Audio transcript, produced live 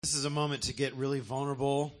This is a moment to get really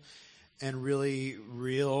vulnerable and really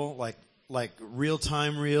real, like real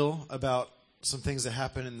time real about some things that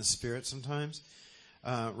happen in the spirit sometimes,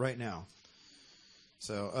 right now.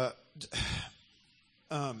 So,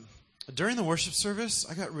 during the worship service,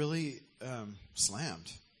 I got really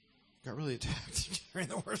slammed. Got really attacked during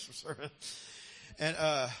the worship service. And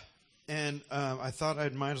I thought I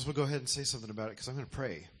might as well go ahead and say something about it because I'm going to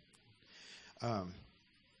pray.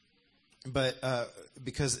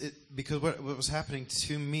 Because what was happening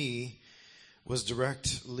to me was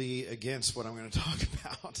directly against what I'm going to talk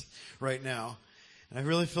about right now. And I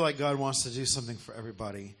really feel like God wants to do something for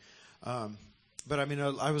everybody. But I mean,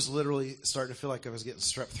 I was literally starting to feel like I was getting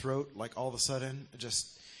strep throat, like all of a sudden,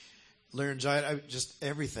 just laryngitis, just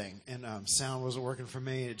everything. And sound wasn't working for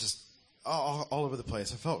me. It just all over the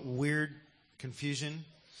place. I felt weird confusion.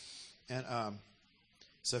 And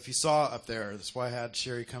so if you saw up there, that's why I had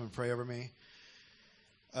Sherry come and pray over me.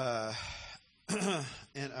 But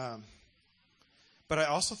I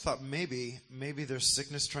also thought maybe there's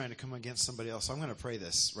sickness trying to come against somebody else. So I'm going to pray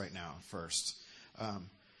this right now first.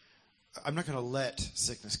 I'm not going to let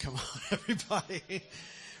sickness come on everybody.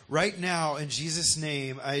 Right now, in Jesus'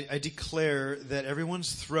 name, I declare that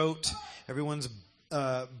everyone's throat, everyone's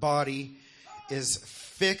body is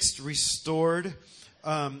fixed, restored,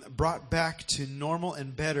 brought back to normal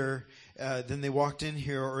and better than they walked in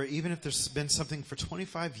here, or even if there's been something for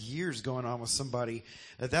 25 years going on with somebody,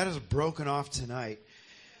 that is broken off tonight.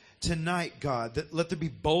 Tonight, God, let there be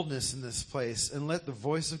boldness in this place, and let the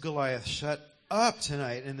voice of Goliath shut up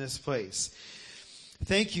tonight in this place.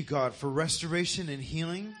 Thank you, God, for restoration and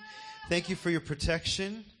healing. Thank you for your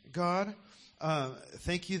protection, God.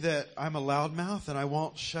 Thank you that I'm a loudmouth and I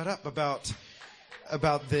won't shut up about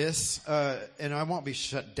this, and I won't be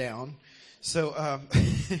shut down. So,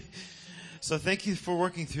 so thank you for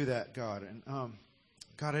working through that, God. And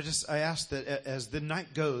God, I ask that as the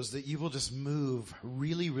night goes, that you will just move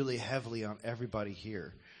really, really heavily on everybody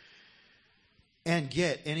here, and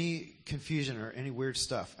get any confusion or any weird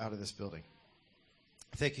stuff out of this building.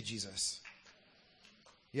 Thank you, Jesus.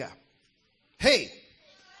 Yeah. Hey.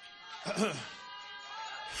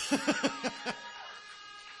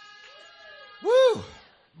 Woo!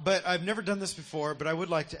 But I've never done this before, but I would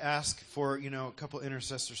like to ask for, a couple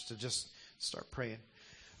intercessors to just start praying.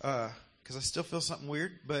 Because I still feel something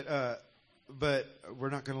weird, but we're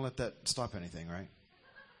not going to let that stop anything, right?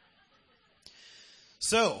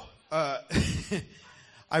 So,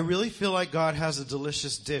 I really feel like God has a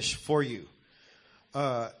delicious dish for you.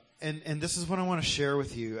 And this is what I want to share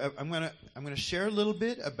with you. I'm going to share a little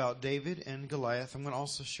bit about David and Goliath. I'm going to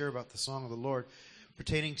also share about the song of the Lord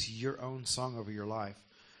pertaining to your own song over your life.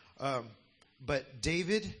 But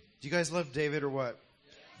David, do you guys love David or what?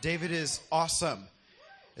 David is awesome,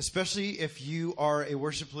 especially if you are a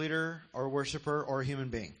worship leader or a worshiper or a human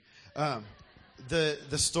being.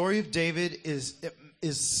 The story of David is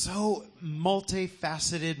so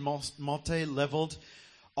multifaceted, multi-leveled,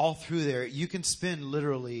 all through there. You can spend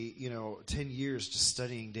literally, 10 years just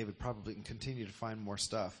studying David probably and continue to find more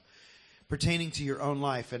stuff pertaining to your own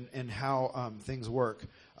life and how things work.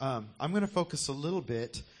 I'm going to focus a little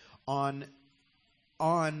bit on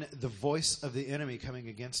the voice of the enemy coming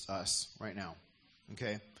against us right now.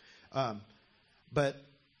 Okay? But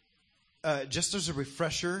just as a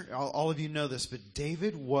refresher, all of you know this, but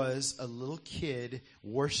David was a little kid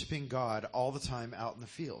worshiping God all the time out in the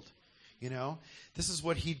field. This is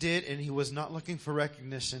what he did, and he was not looking for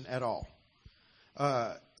recognition at all.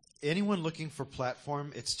 Anyone looking for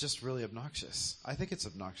platform, it's just really obnoxious. I think it's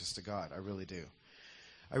obnoxious to God. I really do.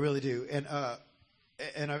 I really do. And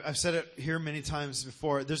I've said it here many times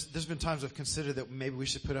before. There's been times I've considered that maybe we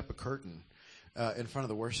should put up a curtain in front of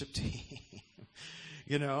the worship team.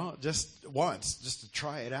 Just once, just to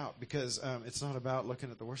try it out, because it's not about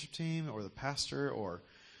looking at the worship team or the pastor or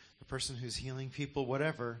the person who's healing people,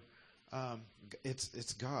 whatever.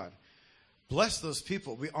 It's God. Bless those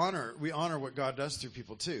people. We honor what God does through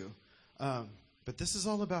people too. But this is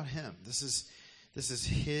all about him. This is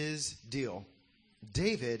his deal.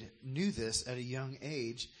 David knew this at a young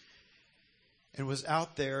age and was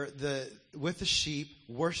out there with the sheep,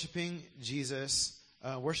 worshiping Jesus,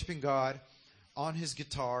 worshiping God on his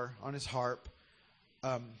guitar, on his harp,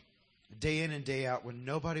 day in and day out when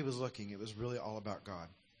nobody was looking. It was really all about God.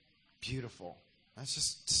 Beautiful. That's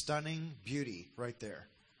just stunning beauty right there.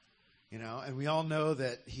 And we all know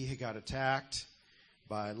that he had got attacked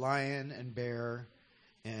by lion and bear,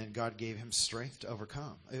 and God gave him strength to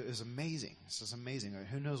overcome. It was amazing. This is amazing.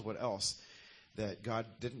 Who knows what else that God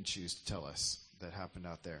didn't choose to tell us that happened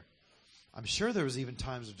out there. I'm sure there was even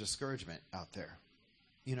times of discouragement out there.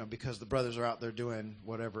 because the brothers are out there doing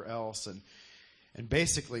whatever else. And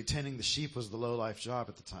basically tending the sheep was the low-life job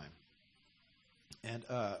at the time. And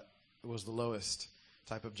it was the lowest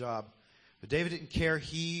type of job. But David didn't care.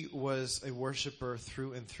 He was a worshiper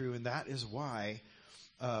through and through. And that is why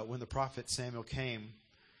when the prophet Samuel came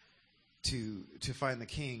to find the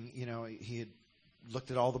king, he had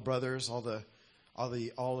looked at all the brothers, all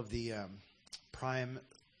of the prime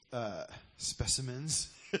specimens,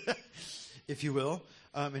 if you will.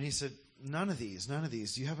 And he said, none of these.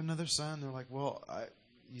 Do you have another son? They're like, well,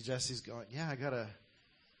 Jesse's going, yeah, I got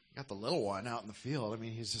the little one out in the field. I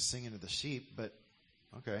mean, he's just singing to the sheep, but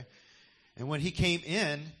okay. And when he came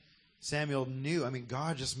in, Samuel knew,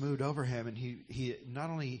 God just moved over him, and he not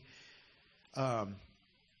only,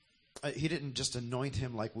 he didn't just anoint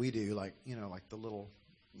him like we do, like the little,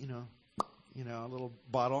 a little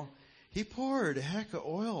bottle. He poured a heck of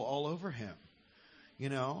oil all over him,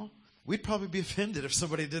 We'd probably be offended if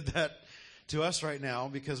somebody did that to us right now,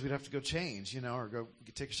 because we'd have to go change, or go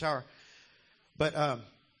take a shower. But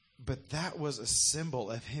that was a symbol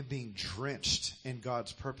of him being drenched in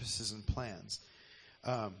God's purposes and plans.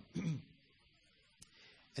 And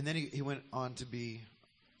then he went on to be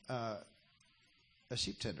a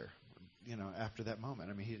sheep tender, after that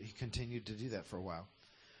moment. He continued to do that for a while.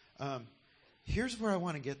 Here's where I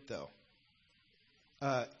want to get, though.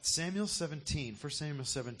 1 Samuel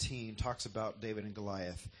 17 talks about David and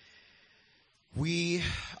Goliath. A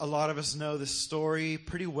lot of us know this story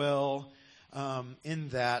pretty well, in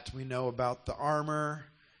that we know about the armor,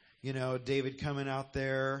 David coming out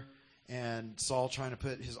there and Saul trying to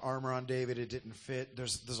put his armor on David. It didn't fit.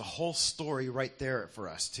 There's a whole story right there for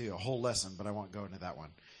us too, a whole lesson, but I won't go into that one.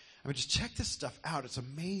 Just check this stuff out. It's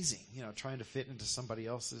amazing, trying to fit into somebody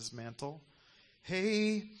else's mantle.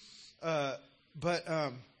 Hey, but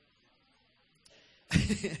I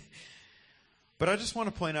just want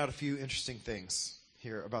to point out a few interesting things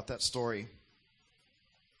here about that story.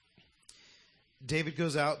 David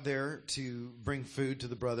goes out there to bring food to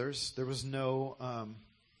the brothers. There was no,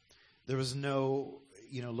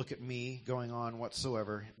 look at me going on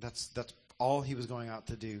whatsoever. That's all he was going out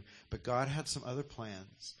to do. But God had some other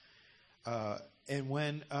plans. But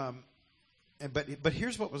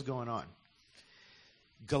here's what was going on.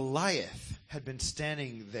 Goliath had been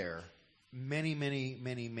standing there many, many,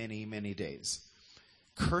 many, many, many days,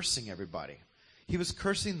 cursing everybody. He was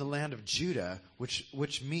cursing the land of Judah,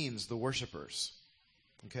 which means the worshipers.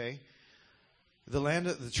 Okay?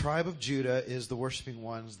 The tribe of Judah is the worshiping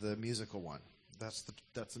ones, the musical one. That's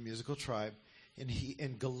the musical tribe.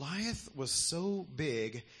 And Goliath was so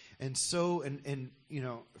big and so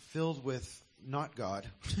filled with not God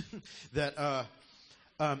that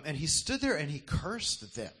and he stood there and he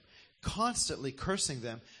cursed them, constantly cursing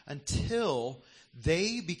them until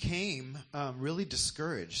they became really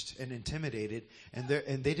discouraged and intimidated, and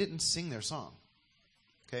they didn't sing their song.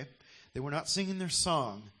 Okay? They were not singing their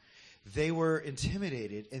song. They were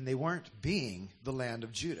intimidated, and they weren't being the land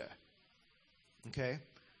of Judah. Okay?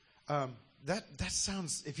 That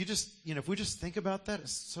sounds, if we just think about that,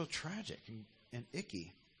 it's so tragic and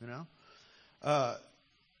icky,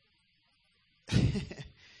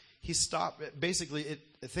 He stopped. Basically,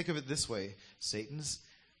 think of it this way. Satan's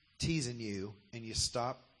teasing you, and you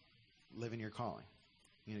stop living your calling.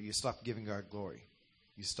 You stop giving God glory.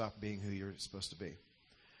 You stop being who you're supposed to be.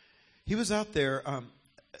 He was out there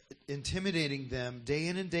intimidating them day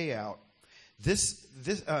in and day out.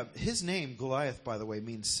 His name, Goliath, by the way,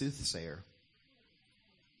 means soothsayer,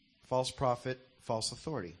 false prophet, false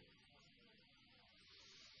authority.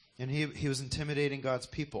 And he was intimidating God's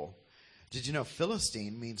people. Did you know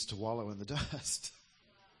Philistine means to wallow in the dust?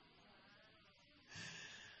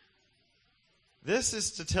 This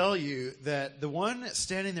is to tell you that the one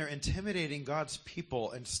standing there intimidating God's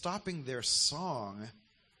people and stopping their song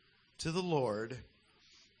to the Lord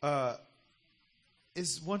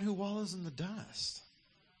is one who wallows in the dust.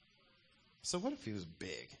 So what if he was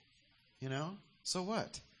big? So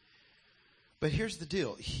what? But here's the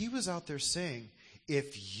deal. He was out there saying,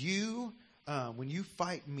 when you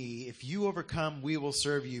fight me, if you overcome, we will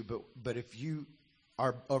serve you. But if you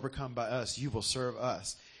are overcome by us, you will serve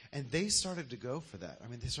us. And they started to go for that.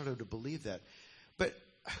 They started to believe that. But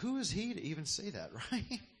who is he to even say that,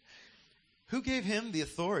 right? Who gave him the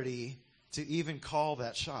authority to even call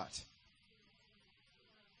that shot?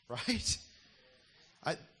 Right?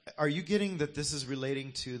 Are you getting that this is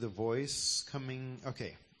relating to the voice coming?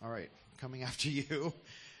 Okay, all right, coming after you.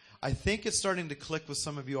 I think it's starting to click with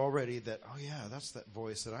some of you already that, oh yeah, that's that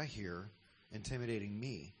voice that I hear intimidating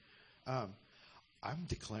me. I'm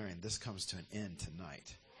declaring this comes to an end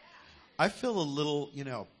tonight. I feel a little,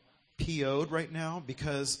 PO'd right now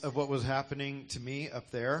because of what was happening to me up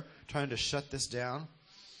there, trying to shut this down.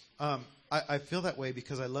 I feel that way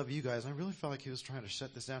because I love you guys. I really felt like he was trying to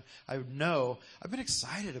shut this down. I've been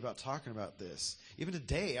excited about talking about this. Even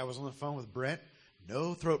today, I was on the phone with Brent,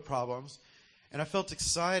 no throat problems. And I felt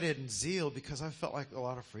excited and zeal because I felt like a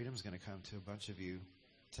lot of freedom is going to come to a bunch of you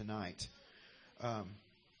tonight.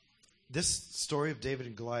 This story of David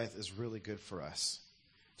and Goliath is really good for us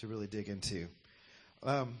to really dig into.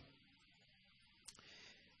 I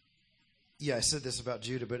said this about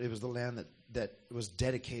Judah, but it was the land that was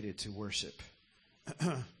dedicated to worship.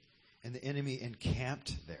 And the enemy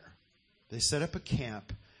encamped there. They set up a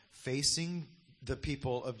camp facing the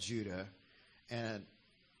people of Judah, and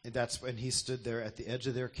that's when he stood there at the edge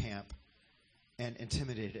of their camp and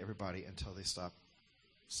intimidated everybody until they stopped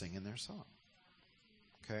singing their song.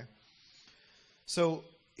 Okay? So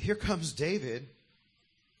here comes David.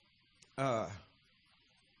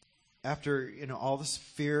 After all this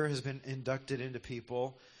fear has been inducted into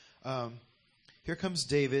people, here comes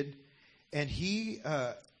David, and he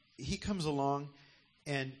comes along,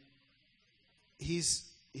 and he's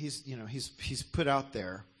put out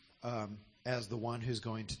there as the one who's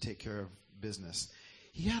going to take care of business.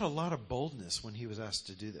 He had a lot of boldness when he was asked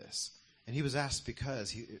to do this, and he was asked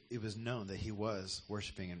because it was known that he was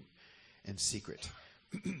worshiping in secret.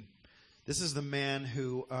 This is the man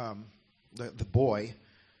who, the boy,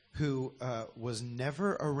 who was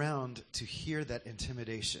never around to hear that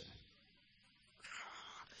intimidation.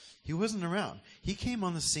 He wasn't around. He came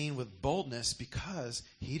on the scene with boldness because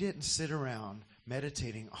he didn't sit around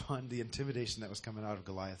meditating on the intimidation that was coming out of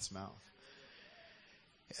Goliath's mouth.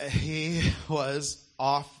 He was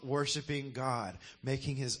off worshiping God,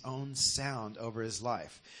 making his own sound over his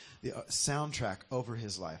life, the soundtrack over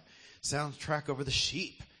his life, soundtrack over the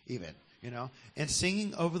sheep even, and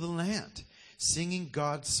singing over the land, singing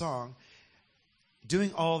God's song.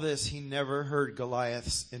 Doing all this, he never heard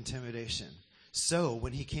Goliath's intimidation. So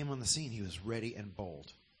when he came on the scene, he was ready and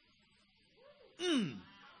bold. Come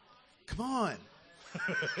on.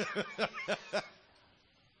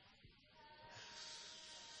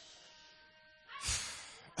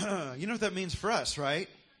 You know what that means for us, right?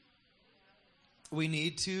 We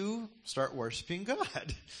need to start worshiping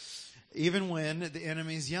God, even when the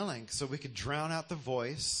enemy's yelling, so we could drown out the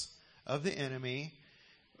voice of the enemy.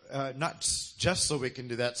 Not just so we can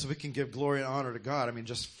do that, so we can give glory and honor to God. I mean,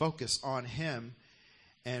 just focus on Him,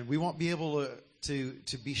 and we won't be able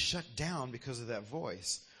to be shut down because of that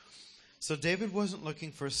voice. So David wasn't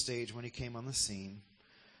looking for a stage when he came on the scene.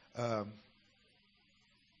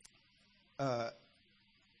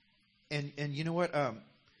 And you know what?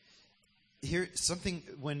 Here something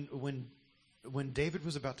when David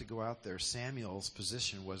was about to go out there, Samuel's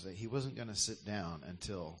position was that he wasn't going to sit down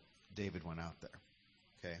until David went out there.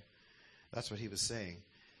 Okay, that's what he was saying.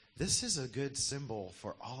 This is a good symbol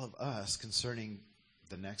for all of us concerning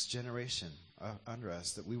the next generation under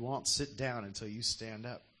us, that we won't sit down until you stand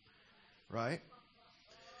up, right?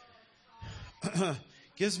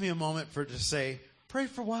 Gives me a moment to say, pray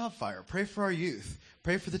for Wildfire, pray for our youth,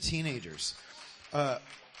 pray for the teenagers. I'm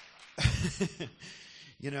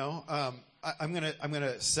gonna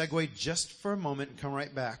segue just for a moment and come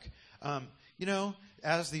right back.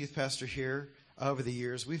 As the youth pastor here, over the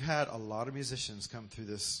years, we've had a lot of musicians come through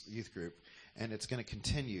this youth group, and it's going to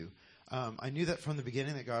continue. I knew that from the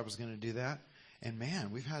beginning that God was going to do that, and man,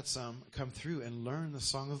 we've had some come through and learn the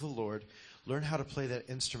song of the Lord, learn how to play that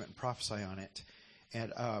instrument and prophesy on it,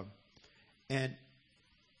 and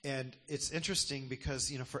it's interesting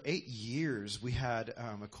because for 8 years we had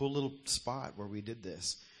a cool little spot where we did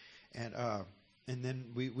this, and then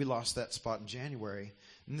we lost that spot in January.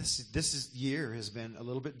 And this year has been a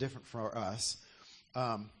little bit different for us.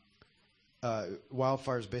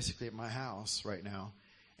 Wildfire is basically at my house right now,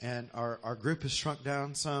 and our group has shrunk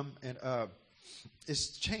down some, and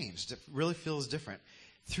it's changed. It really feels different.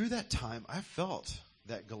 Through that time, I felt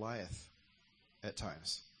that Goliath at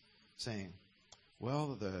times saying,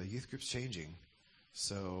 well, the youth group's changing,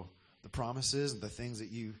 so the promises and the things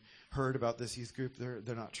that you heard about this youth group,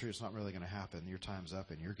 they're not true. It's not really going to happen. Your time's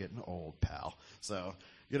up, and you're getting old, pal. So,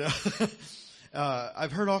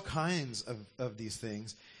 I've heard all kinds of these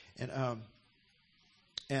things, and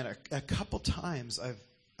a couple times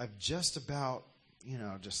I've just about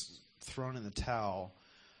just thrown in the towel,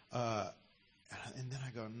 and then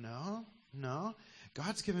I go, no,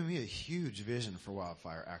 God's given me a huge vision for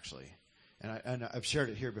Wildfire, actually, and I've shared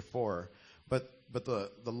it here before, but the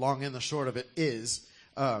long and the short of it is,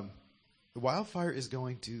 Wildfire is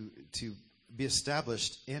going to be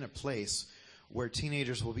established in a place where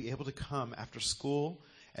teenagers will be able to come after school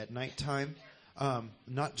at nighttime,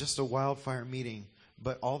 not just a wildfire meeting,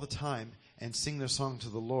 but all the time, and sing their song to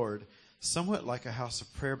the Lord, somewhat like a house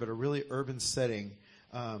of prayer, but a really urban setting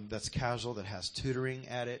that's casual, that has tutoring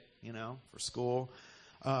at it, for school.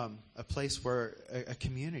 A place where a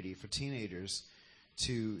community for teenagers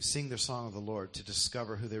to sing their song of the Lord, to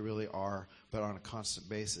discover who they really are, but on a constant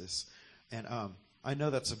basis. And I know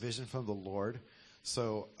that's a vision from the Lord,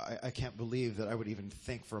 so I can't believe that I would even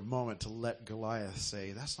think for a moment to let Goliath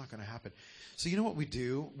say, that's not going to happen. So you know what we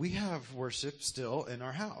do? We have worship still in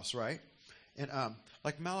our house, right? And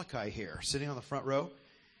like Malachi here, sitting on the front row,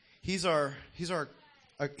 he's the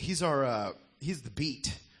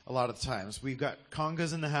beat a lot of the times. We've got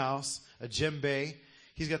congas in the house, a djembe.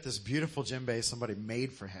 He's got this beautiful djembe somebody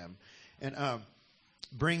made for him, and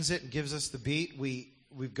brings it and gives us the beat.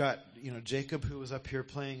 We've got Jacob, who was up here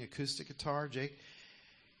playing acoustic guitar.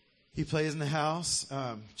 He plays in the house.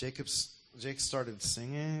 Jake started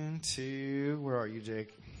singing too. Where are you,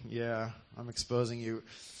 Jake? Yeah, I'm exposing you.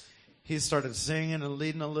 He started singing and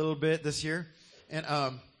leading a little bit this year, and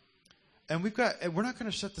we're not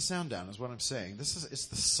going to shut the sound down, is what I'm saying. It's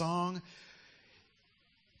the song.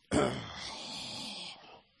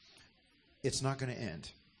 It's not going to end.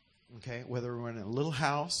 Okay? Whether we're in a little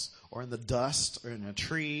house or in the dust or in a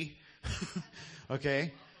tree,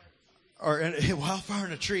 okay? Or in a wildfire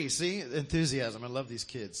in a tree. See? Enthusiasm. I love these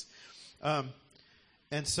kids.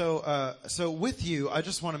 And so with you, I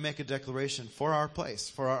just want to make a declaration for our place,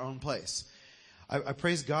 for our own place. I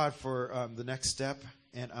praise God for the next step,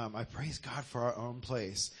 and I praise God for our own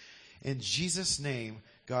place. In Jesus' name,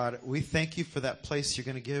 God, we thank you for that place you're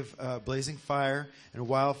going to give Blazing Fire and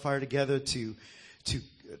Wildfire together to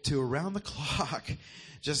around the clock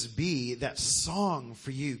just be that song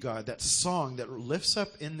for you, God, that song that lifts up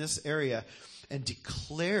in this area and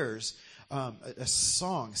declares a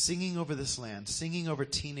song, singing over this land, singing over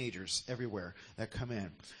teenagers everywhere that come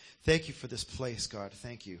in. Thank you for this place, God.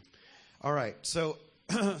 Thank you. All right, so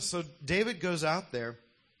David goes out there,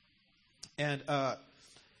 and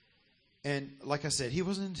like I said, he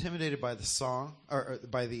wasn't intimidated by the song, or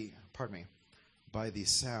by the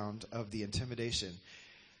sound of the intimidation.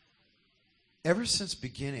 Ever since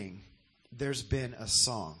beginning, there's been a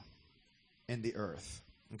song in the earth.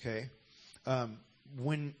 Okay,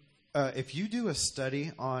 if you do a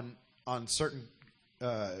study on certain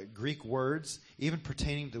Greek words, even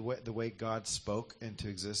pertaining to the way God spoke into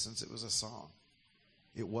existence, it was a song.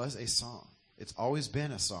 It was a song. It's always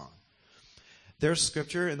been a song. There's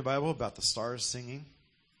scripture in the Bible about the stars singing.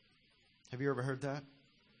 Have you ever heard that?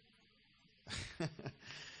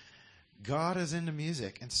 God is into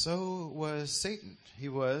music, and so was Satan. He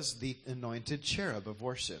was the anointed cherub of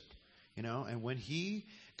worship, and when he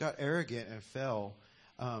got arrogant and fell,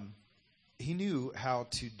 he knew how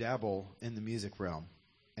to dabble in the music realm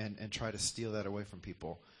and try to steal that away from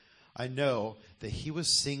people. I know that he was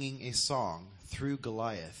singing a song through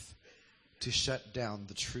Goliath to shut down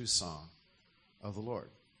the true song of the Lord.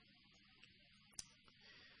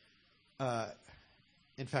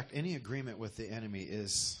 In fact, any agreement with the enemy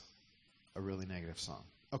is a really negative song.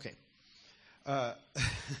 Okay.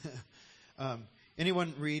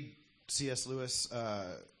 Anyone read C.S. Lewis,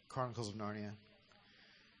 Chronicles of Narnia?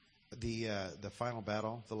 The final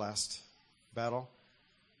battle, the last battle?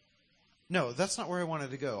 No, that's not where I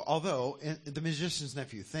wanted to go. Although, in The Magician's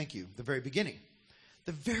Nephew, thank you, the very beginning.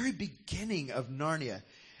 The very beginning of Narnia.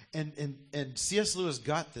 And C.S. Lewis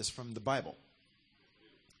got this from the Bible.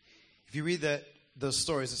 If you read those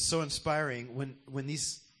stories, it's so inspiring. When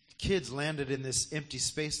these kids landed in this empty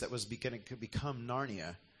space that was going to become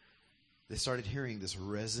Narnia, they started hearing this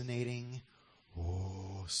resonating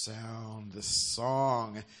sound, this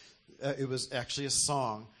song. It was actually a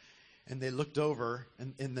song. And they looked over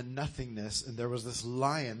in the nothingness, and there was this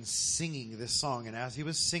lion singing this song. And as he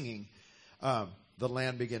was singing, the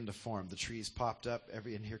land began to form. The trees popped up,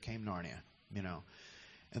 and here came Narnia,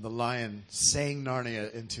 And the lion sang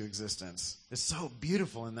Narnia into existence. It's so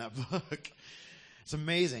beautiful in that book. It's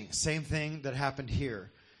amazing. Same thing that happened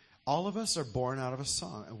here. All of us are born out of a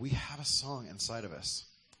song, and we have a song inside of us.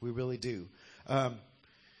 We really do.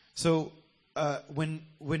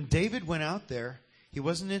 When David went out there, he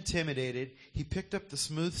wasn't intimidated. He picked up the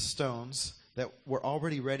smooth stones that were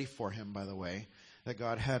already ready for him, by the way, that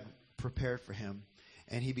God had prepared for him,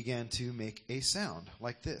 and he began to make a sound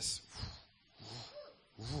like this.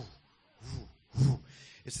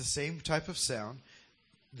 It's the same type of sound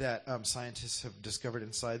that scientists have discovered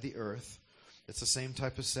inside the earth. It's the same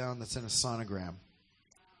type of sound that's in a sonogram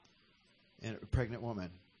in a pregnant woman.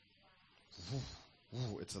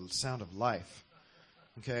 It's a sound of life.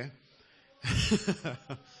 Okay?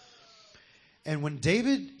 And when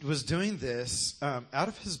David was doing this, out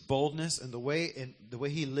of his boldness and the way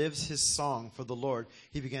he lives his song for the Lord,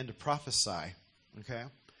 he began to prophesy. Okay,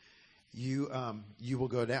 you will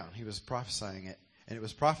go down. He was prophesying it, and it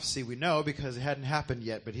was prophecy we know because it hadn't happened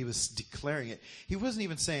yet. But he was declaring it. He wasn't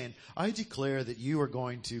even saying, "I declare that you are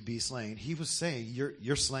going to be slain." He was saying,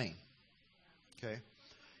 "You're slain." Okay,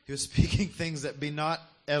 he was speaking things that be not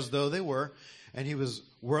as though they were. And he was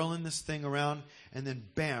whirling this thing around, and then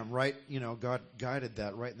bam, right, God guided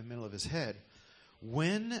that right in the middle of his head.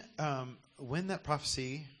 When that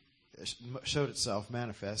prophecy showed itself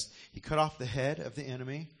manifest, he cut off the head of the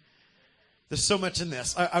enemy. There's so much in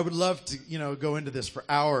this. I would love to, go into this for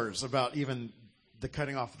hours about even the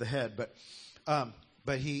cutting off of the head, but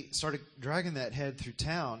he started dragging that head through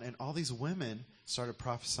town, and all these women started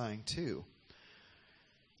prophesying too.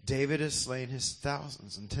 David has slain his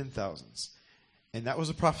thousands and 10,000s. And that was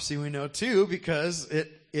a prophecy we know too, because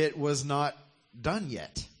it was not done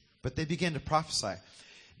yet. But they began to prophesy.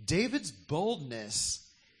 David's boldness,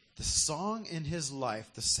 the song in his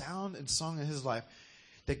life, the sound and song in his life,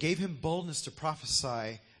 that gave him boldness to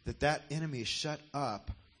prophesy that enemy is shut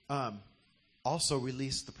up, also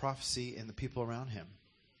released the prophecy in the people around him.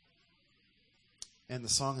 And the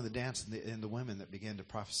song and the dance and the women that began to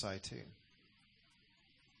prophesy too.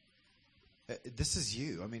 This is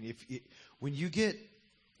you. I mean, when you get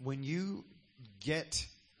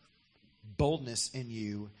boldness in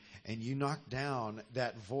you, and you knock down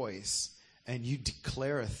that voice, and you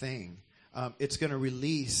declare a thing, it's going to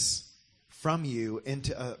release from you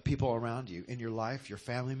into people around you, in your life, your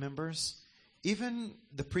family members, even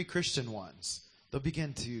the pre-Christian ones. They'll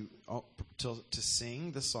begin to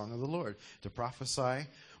sing the song of the Lord, to prophesy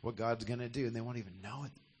what God's going to do, and they won't even know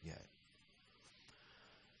it yet.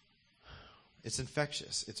 It's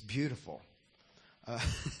infectious. It's beautiful.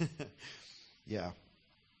 Yeah.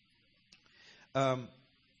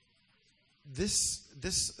 This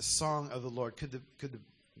song of the Lord. Could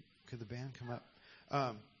the band come up?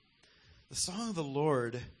 The song of the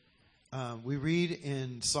Lord. We read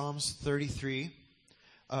in Psalms 33.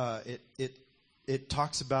 It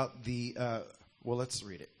talks about the. Well, let's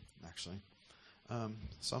read it. Actually,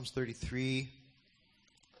 Psalms 33.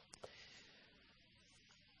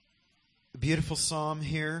 Beautiful psalm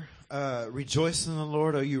here. Rejoice in the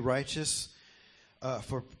Lord, O you righteous.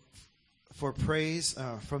 For praise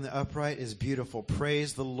from the upright is beautiful.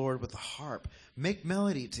 Praise the Lord with the harp. Make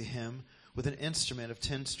melody to him with an instrument of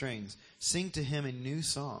 10 strings. Sing to him a new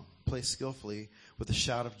song. Play skillfully with a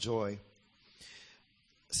shout of joy.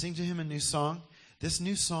 Sing to him a new song. This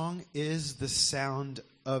new song is the sound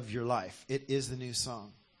of your life. It is the new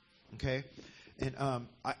song. Okay? And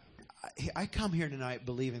I come here tonight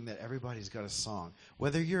believing that everybody's got a song.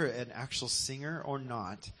 Whether you're an actual singer or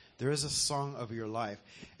not, there is a song of your life.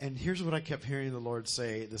 And here's what I kept hearing the Lord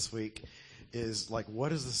say this week is like,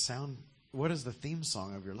 what is the theme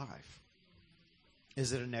song of your life?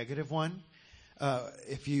 Is it a negative one?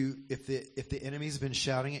 If the enemy's been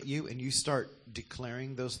shouting at you and you start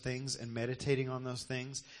declaring those things and meditating on those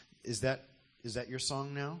things, is that your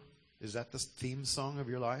song now? Is that the theme song of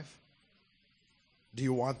your life? Do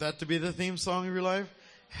you want that to be the theme song of your life?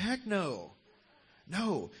 Heck no.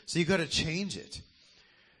 No. So you got to change it.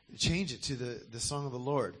 Change it to the song of the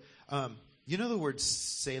Lord. You know the word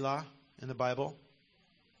Selah in the Bible?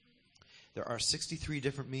 There are 63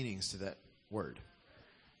 different meanings to that word.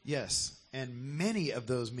 Yes. And many of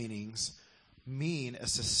those meanings mean a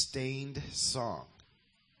sustained song,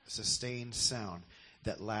 a sustained sound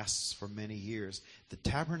that lasts for many years. The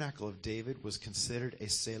tabernacle of David was considered a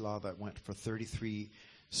Selah that went for 33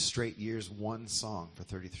 straight years, one song for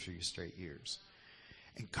 33 straight years.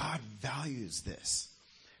 And God values this.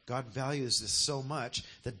 God values this so much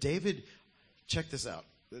that David, check this out.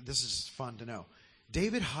 This is fun to know.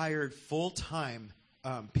 David hired full-time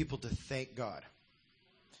people to thank God.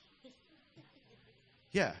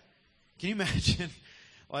 Yeah. Can you imagine,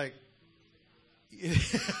 like,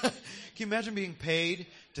 can you imagine being paid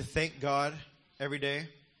to thank God every day?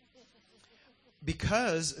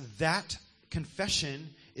 Because that confession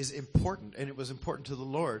is important, and it was important to the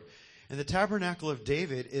Lord. And the tabernacle of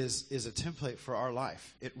David is a template for our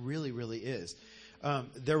life. It really, really is.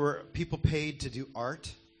 There were people paid to do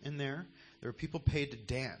art in there. There were people paid to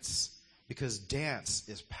dance, because dance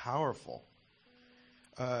is powerful.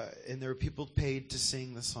 And there were people paid to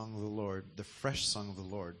sing the song of the Lord, the fresh song of the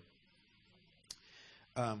Lord.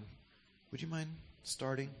 Would you mind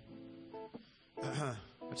starting? I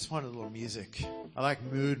just wanted a little music. I like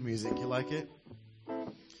mood music. You like it?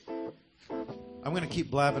 I'm going to keep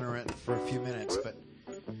blabbing around for a few minutes, but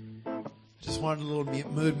I just wanted a little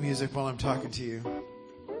mood music while I'm talking to you.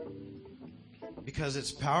 because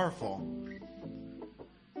it's powerful.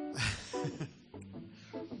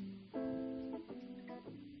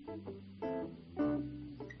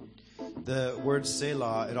 The word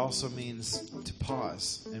Selah, it also means to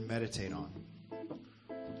pause and meditate on.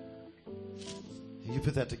 You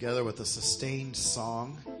put that together with a sustained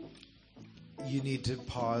song, you need to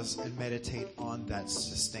pause and meditate on that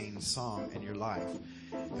sustained song in your life.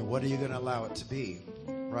 And what are you going to allow it to be,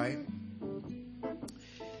 right?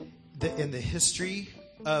 In the history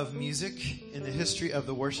of music, in the history of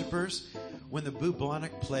the worshipers, when the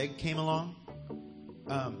bubonic plague came along,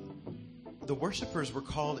 the worshipers were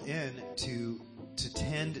called in to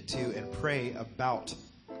tend to and pray about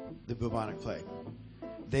the bubonic plague.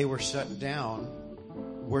 They were shut down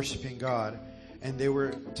worshiping God, and they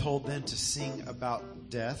were told then to sing about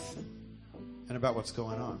death and about what's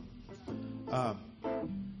going on.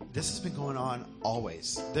 This has been going on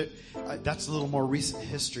always. That's a little more recent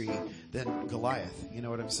history than Goliath. You know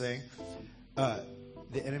what I'm saying?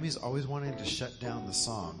 The enemy's always wanting to shut down the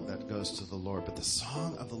song that goes to the Lord. But the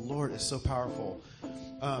song of the Lord is so powerful.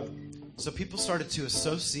 So people started to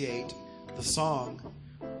associate the song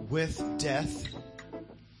with death,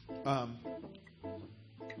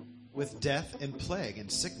 and plague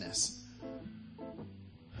and sickness.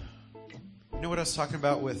 You know what I was talking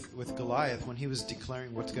about with Goliath when he was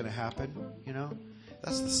declaring what's going to happen? You know,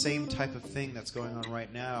 that's the same type of thing that's going on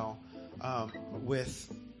right now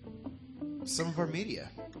with some of our media.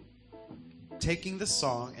 Taking the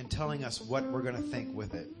song and telling us what we're going to think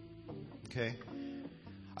with it. Okay?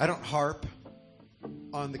 I don't harp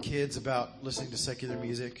on the kids about listening to secular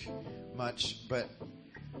music much, but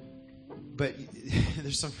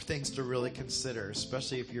there's some things to really consider,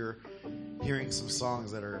 especially if you're hearing some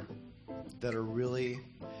songs that are really...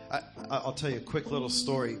 I'll tell you a quick little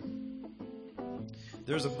story.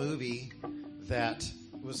 There's a movie that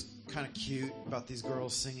was kind of cute about these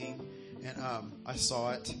girls singing, and I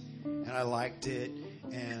saw it, and I liked it,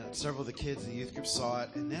 and several of the kids in the youth group saw it,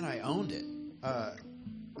 and then I owned it.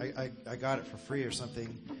 I got it for free or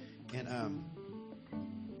something, and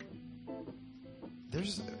there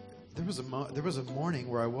was a morning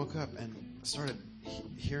where I woke up and started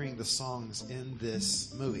hearing the songs in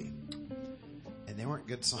this movie, and they weren't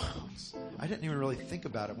good songs. I didn't even really think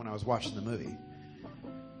about it when I was watching the movie,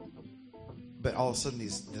 but all of a sudden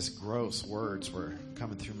these gross words were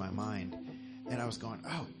coming through my mind, and I was going,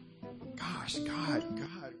 "Oh, gosh, God,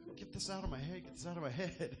 get this out of my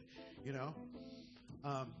head," you know.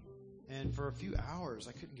 And for a few hours,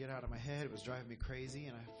 I couldn't get out of my head. It was driving me crazy,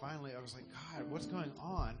 and I was like, "God, what's going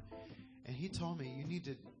on?" And he told me, you need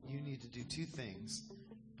to do two things.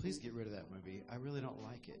 Please get rid of that movie. I really don't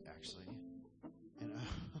like it, actually. And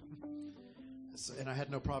and I had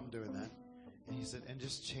no problem doing that. And he said, and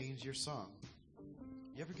just change your song.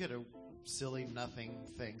 You ever get a silly nothing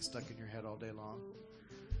thing stuck in your head all day long?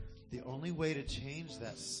 The only way to change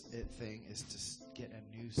that thing is to get a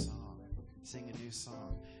new song. Sing a new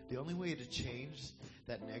song. The only way to change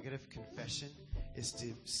that negative confession is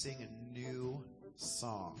to sing a new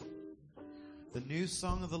song. The new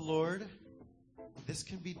song of the Lord, this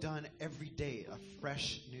can be done every day, a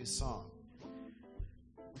fresh new song.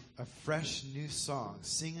 A fresh new song.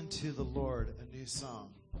 Sing unto the Lord a new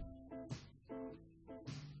song.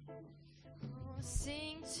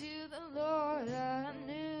 Sing to the Lord a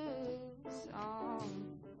new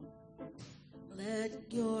song. Let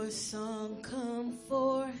your song come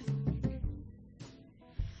forth.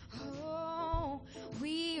 Oh,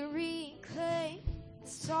 we reclaim the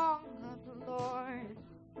song of the Lord.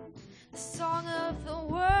 The song of the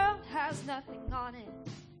world has nothing on it.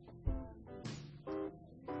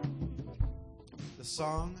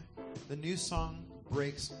 The new song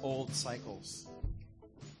breaks old cycles.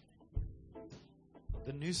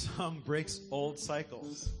 The new song breaks old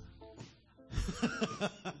cycles.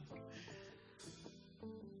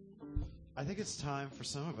 I think it's time for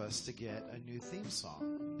some of us to get a new theme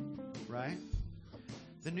song, right?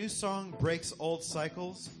 The new song breaks old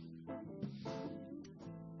cycles,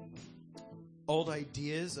 old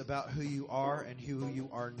ideas about who you are and who you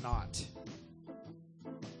are not.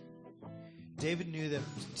 David knew that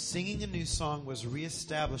singing a new song was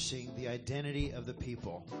reestablishing the identity of the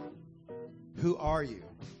people. Who are you?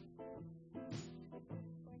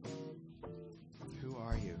 Who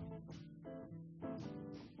are you?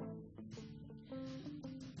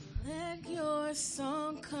 Let your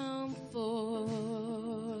song come forth.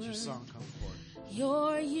 Let your song come forth.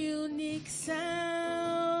 Your unique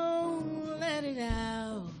sound, let it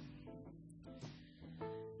out.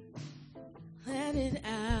 Let it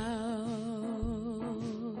out.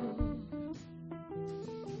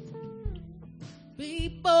 Be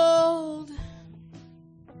bold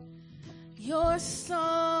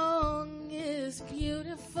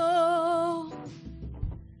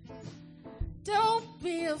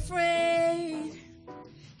be afraid.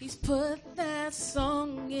 He's put that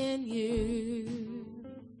song in you.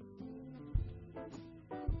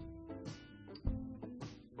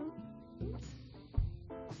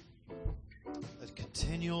 A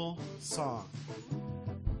continual song.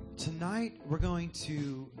 Tonight we're going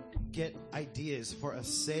to get ideas for a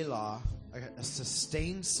Selah, a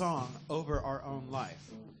sustained song over our own life.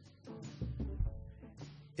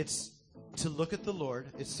 It's to look at the Lord.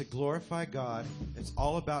 It's to glorify God. It's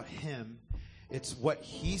all about Him. It's what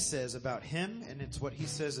He says about Him, and it's what He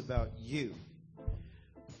says about you.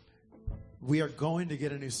 We are going to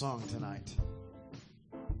get a new song tonight.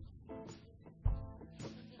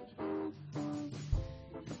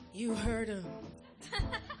 You heard him.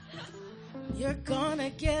 You're gonna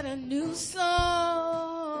get a new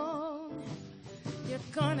song. You're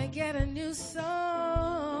gonna get a new song.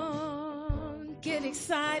 Get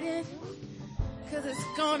excited, 'cause it's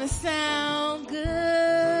gonna sound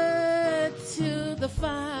good to the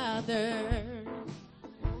Father.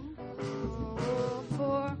 Oh,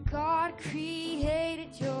 for God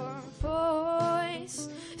created your voice,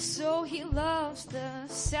 so He loves the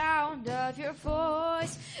sound of your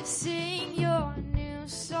voice. Sing your new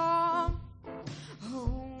song.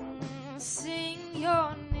 Oh, sing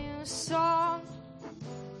your new song.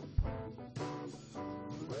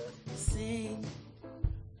 Sing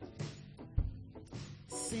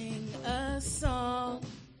a song.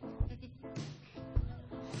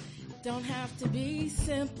 Don't have to be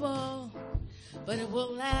simple, but it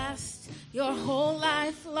will last your whole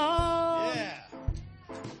life long. Yeah.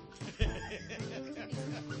 And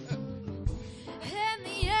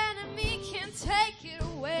the enemy can't take it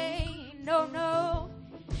away. No, no.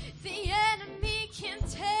 The enemy can't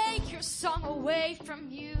take your song away from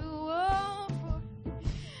you. Oh,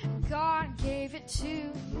 God gave it to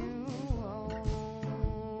you.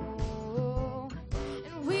 Oh,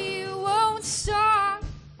 and we won't stop.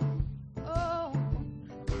 Oh,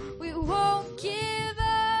 we won't give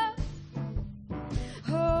up.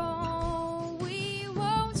 Oh, we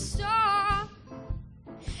won't stop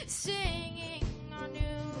singing our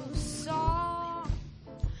new song.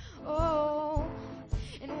 Oh,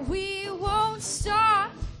 and we won't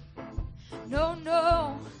stop. No,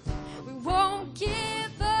 no, we won't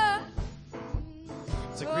give up.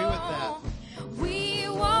 Let's agree with that. We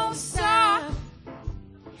won't stop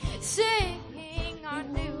singing our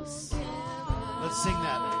new song. Let's sing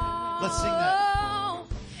that. Let's sing that.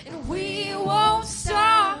 And we won't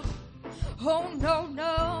stop. Oh, no,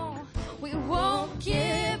 no. We won't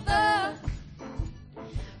give up.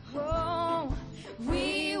 Oh,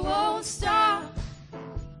 we won't stop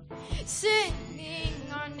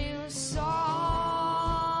singing our new song.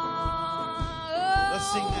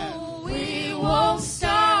 Let's sing that. We won't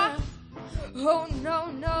stop. Oh,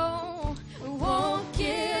 no, no. We won't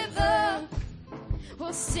give up.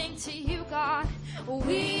 We'll sing to you, God.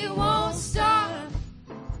 We won't stop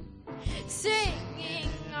singing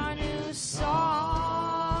our new song.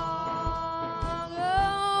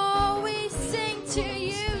 Oh, we sing to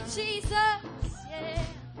you, Jesus. Yeah.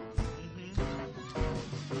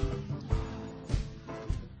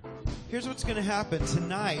 Here's what's going to happen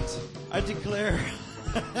tonight. I declare.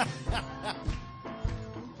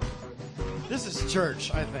 This is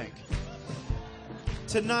church, I think.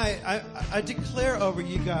 Tonight, I declare over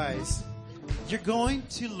you guys, you're going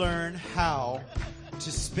to learn how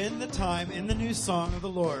to spend the time in the new song of the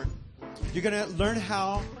Lord. You're going to learn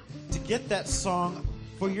how to get that song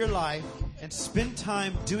for your life and spend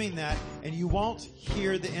time doing that, and you won't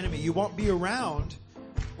hear the enemy. You won't be around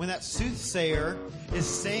when that soothsayer is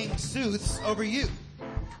saying sooths over you.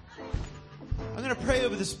 I'm going to pray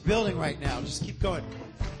over this building right now. Just keep going.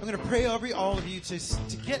 I'm going to pray over all of you to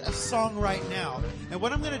get a song right now. And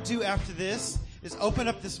what I'm going to do after this is open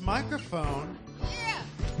up this microphone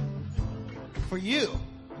for you,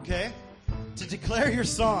 okay, to declare your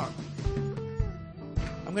song.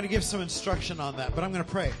 I'm going to give some instruction on that, but I'm going to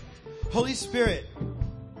pray. Holy Spirit,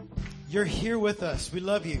 you're here with us. We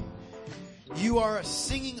love you. You are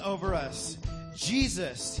singing over us.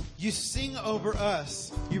 Jesus, you sing over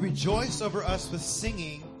us. You rejoice over us with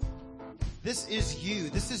singing. This is you.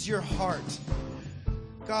 This is your heart.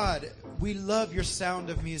 God, we love your sound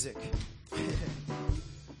of music.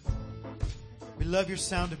 We love your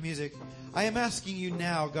sound of music. I am asking you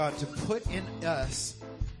now, God, to put in us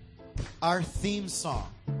our theme song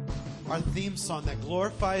that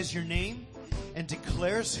glorifies your name and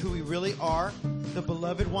declares who we really are, the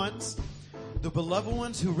beloved ones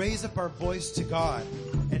who raise up our voice to God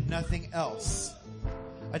and nothing else.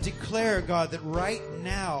 I declare, God, that right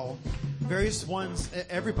now, various ones,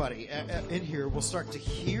 everybody in here will start to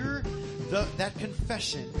hear that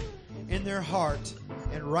confession in their heart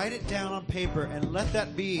and write it down on paper and let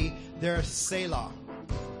that be their Selah.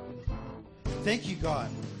 Thank you, God.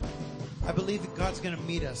 I believe that God's going to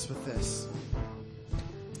meet us with this.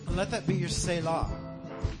 And let that be your Selah.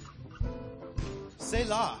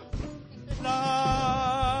 Selah.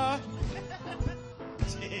 La.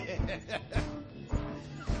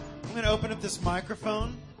 I'm going to open up this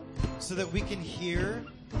microphone so that we can hear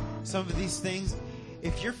some of these things.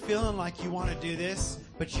 If you're feeling like you want to do this,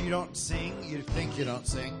 but you don't sing, you think you don't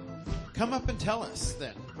sing, come up and tell us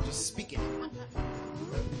then. Just speak it.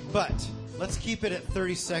 But let's keep it at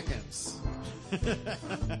 30 seconds.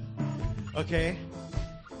 Okay?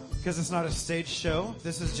 Because it's not a stage show.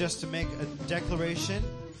 This is just to make a declaration.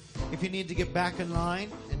 If you need to get back in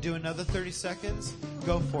line and do another 30 seconds,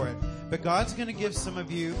 go for it. But God's going to give some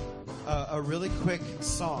of you a really quick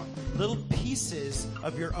song. Little pieces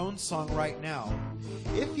of your own song right now.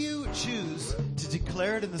 If you choose to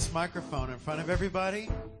declare it in this microphone in front of everybody,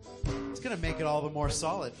 it's going to make it all the more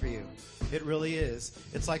solid for you. It really is.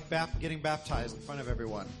 It's like getting baptized in front of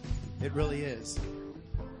everyone. It really is.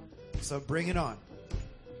 So bring it on.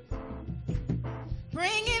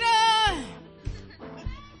 Bring it on.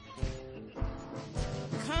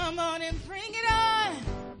 Come on and bring it on.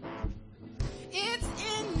 It's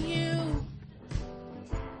in you.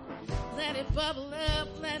 Let it bubble up,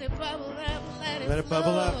 let it bubble up, let it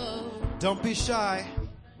bubble up. flow. Don't be shy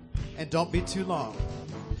and don't be too long.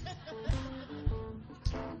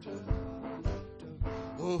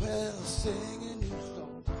 Oh, well, sing a new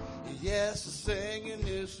song. Yes, I'll sing a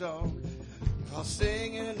new song. I'll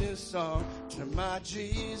sing a new song to my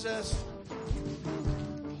Jesus.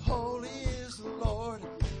 Holy is the Lord,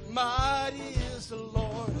 mighty is the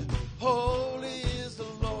Lord, holy is the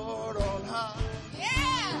Lord on high.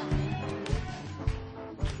 Yeah!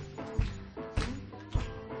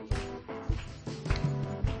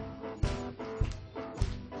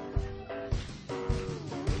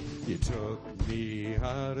 You took me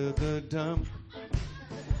out of the dump,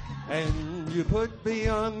 and you put me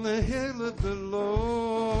on the hill of the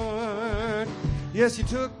Lord. Yes, you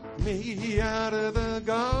took me out of the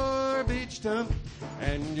garbage dump,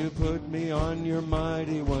 and you put me on your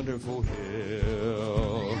mighty, wonderful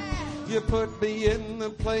hill. You put me in the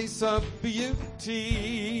place of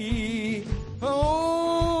beauty,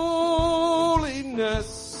 holiness,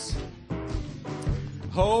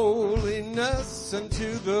 holiness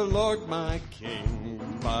unto the Lord my King,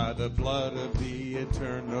 by the blood of the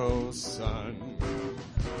eternal Son.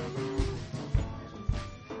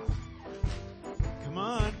 Come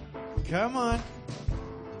on. Come on.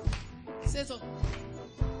 Sizzle.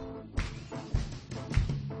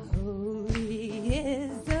 Holy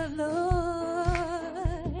is the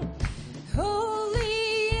Lord. Holy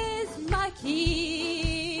is my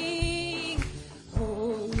King.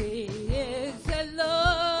 Holy is the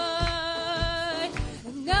Lord.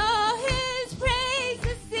 And all his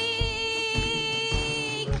praises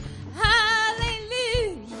sing.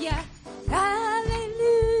 Hallelujah.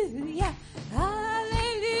 Hallelujah.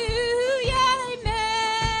 Hallelujah.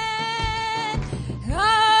 Amen.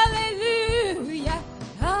 Hallelujah.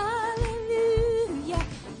 Hallelujah.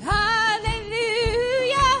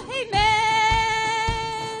 Hallelujah.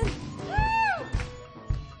 Amen. Woo!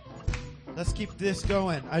 Let's keep this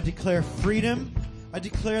going. I declare freedom. I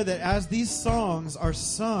declare that as these songs are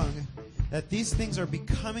sung, that these things are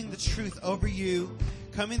becoming the truth over you,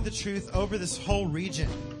 coming the truth over this whole region.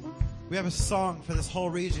 We have a song for this whole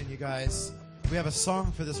region, you guys. We have a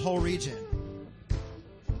song for this whole region.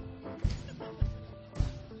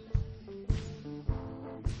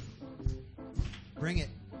 Bring it.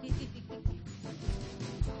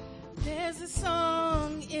 There's a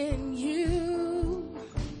song in you.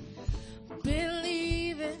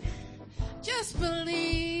 Believe it. Just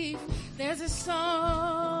believe. There's a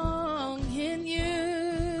song in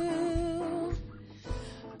you.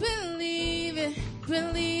 Believe it.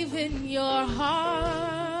 Believe in your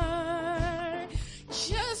heart.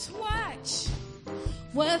 Just watch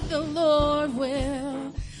what the Lord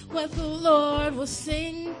will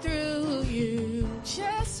sing through you.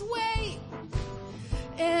 Just wait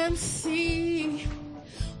and see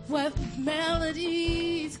what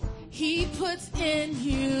melodies he puts in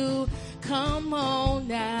you. Come on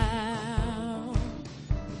now.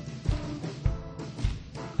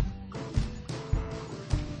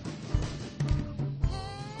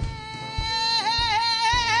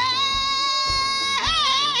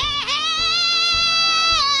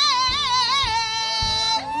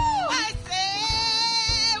 I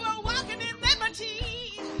say we're walking in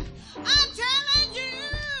liberty. I'm telling you,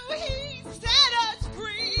 he set us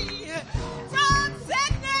free from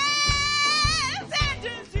sickness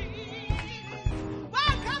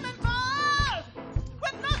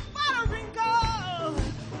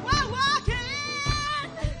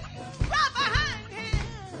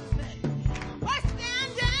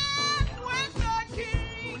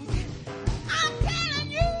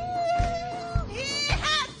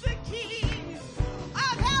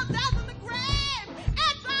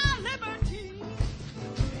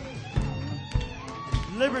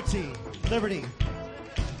Liberty. Liberty.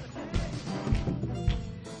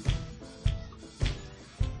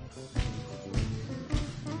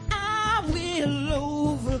 I will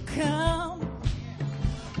overcome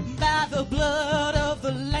by the blood of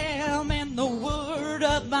the Lamb and the word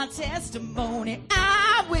of my testimony.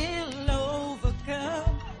 I will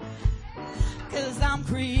overcome, 'cause I'm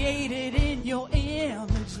created in your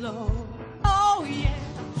image, Lord. Oh yeah,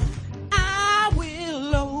 I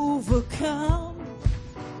will overcome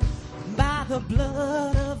by the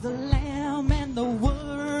blood of the Lamb and the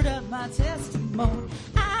word of my testimony.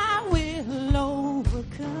 I will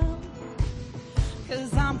overcome,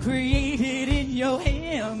 'cause I'm created in your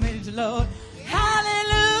image, Lord.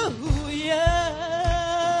 Hallelujah.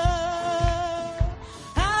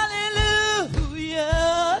 Hallelujah.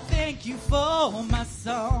 Thank you for my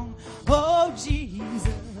song, oh Jesus.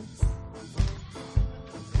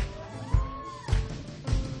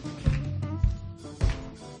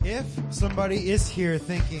 If somebody is here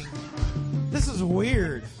thinking, this is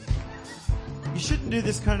weird, you shouldn't do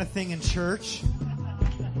this kind of thing in church,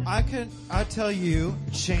 I tell you,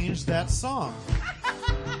 change that song.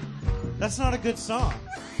 That's not a good song.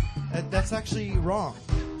 That's actually wrong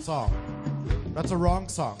song. That's a wrong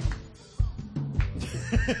song.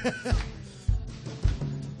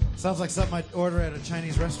 Sounds like something I'd order at a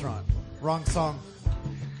Chinese restaurant. Wrong song.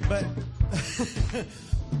 But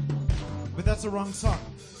that's a wrong song.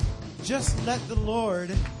 Just let the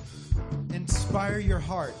Lord inspire your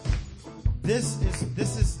heart. This is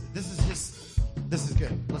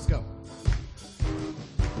good. Let's go.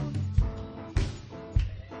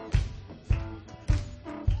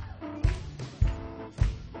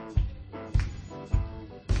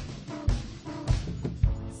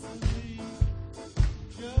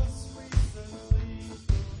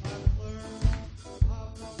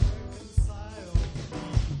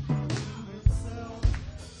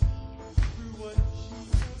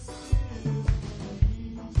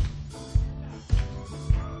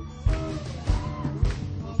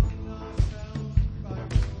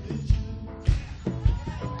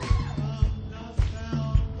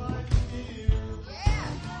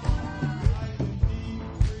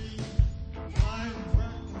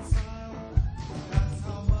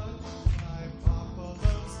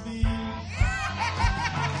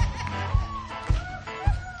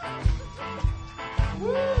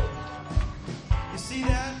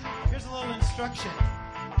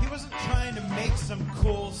 He wasn't trying to make some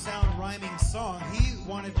cool sound rhyming song. He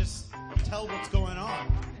wanted to just tell what's going on.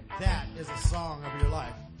 That is a song of your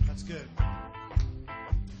life. That's good.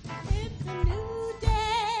 It's a new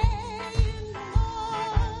day in the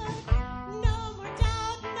Lord. No more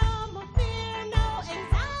doubt, no more fear, no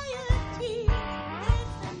anxiety.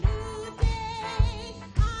 It's a new day.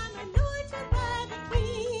 I'm anointed by the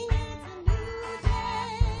King. It's a new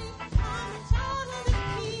day. I'm a child of the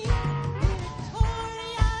King.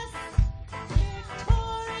 Victorious,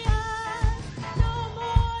 victorious. No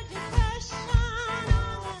more depression.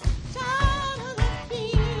 I'm a child of the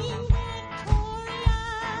King. Victorious.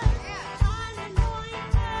 I'm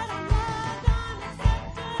anointed, I'm loved, I'm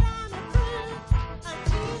accepted, I'm approved of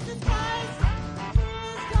Jesus Christ,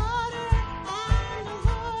 His daughter, and the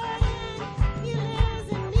Lord, and He lives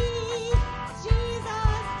in me.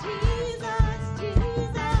 Jesus, Jesus,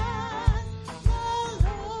 Jesus, the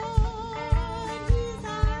Lord, He's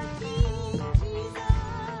our King, Jesus.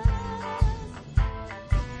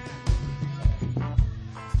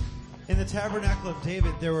 In the Tabernacle of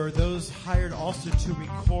David, there were those hired also to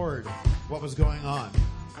record what was going on,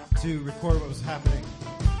 to record what was happening.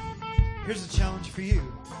 Here's a challenge for you.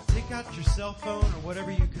 Take out your cell phone or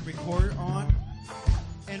whatever you can record on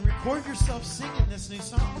and record yourself singing this new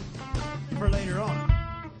song for later on.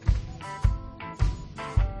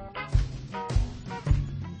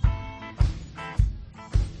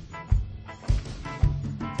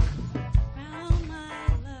 Found my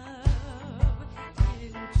love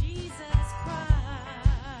in Jesus Christ.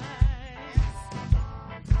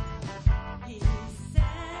 He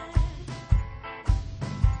said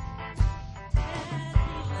that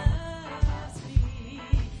He loves me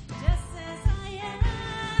just as I am.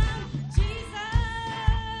 Jesus,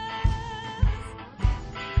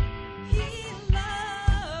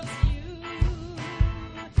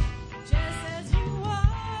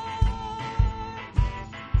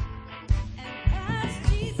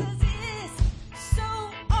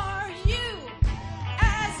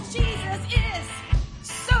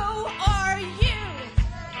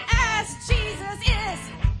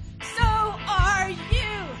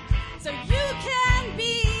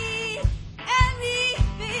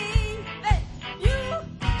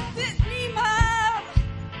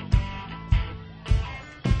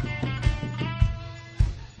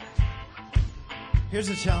 Here's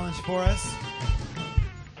a challenge for us.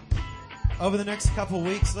 Over the next couple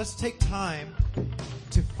weeks, let's take time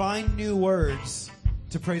to find new words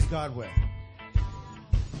to praise God with.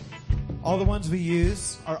 All the ones we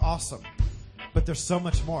use are awesome, but there's so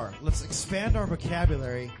much more. Let's expand our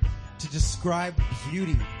vocabulary to describe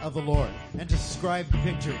beauty of the Lord and describe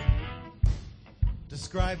victory.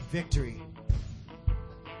 Describe victory.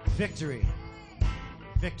 Victory.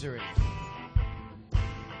 Victory.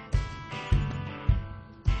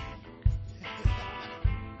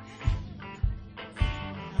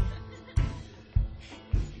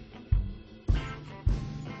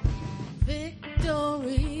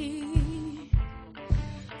 Victory,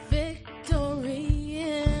 victory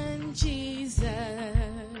in Jesus.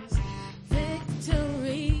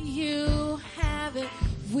 Victory, you have it,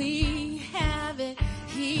 we have it.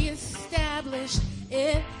 He established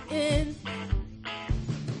it in.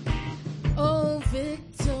 Oh,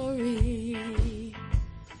 victory.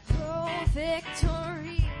 Oh,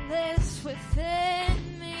 victory lives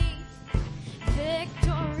within me.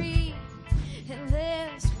 Victory, it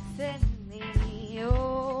lives within me.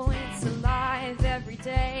 Oh, it's alive every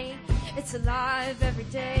day. It's alive every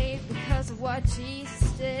day because of what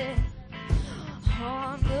Jesus did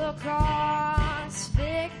on the cross.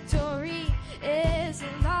 Victory is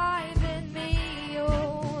alive in me.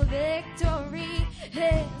 Oh, victory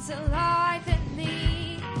is alive in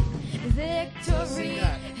me. Victory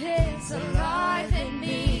is alive in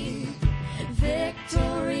me.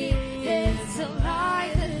 Victory is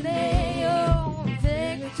alive in me. Oh,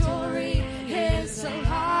 victory is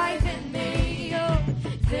alive in me. Oh,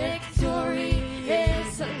 victory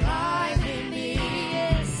is alive in me.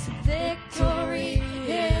 Yes, victory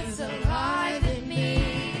is alive in me.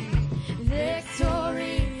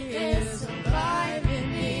 Victory is alive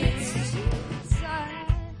in me. Jesus.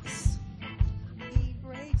 He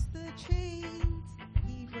breaks the chains.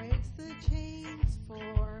 He breaks the chains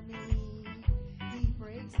for me. He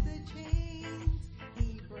breaks the chains.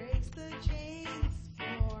 He breaks the chains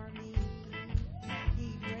for me.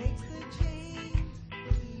 He breaks the chains.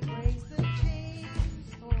 He breaks the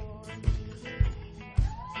chains for me.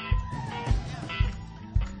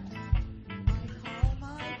 I call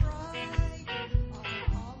my bride. I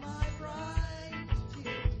call my bride to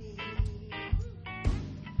me.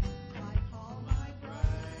 I call my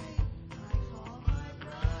bride. I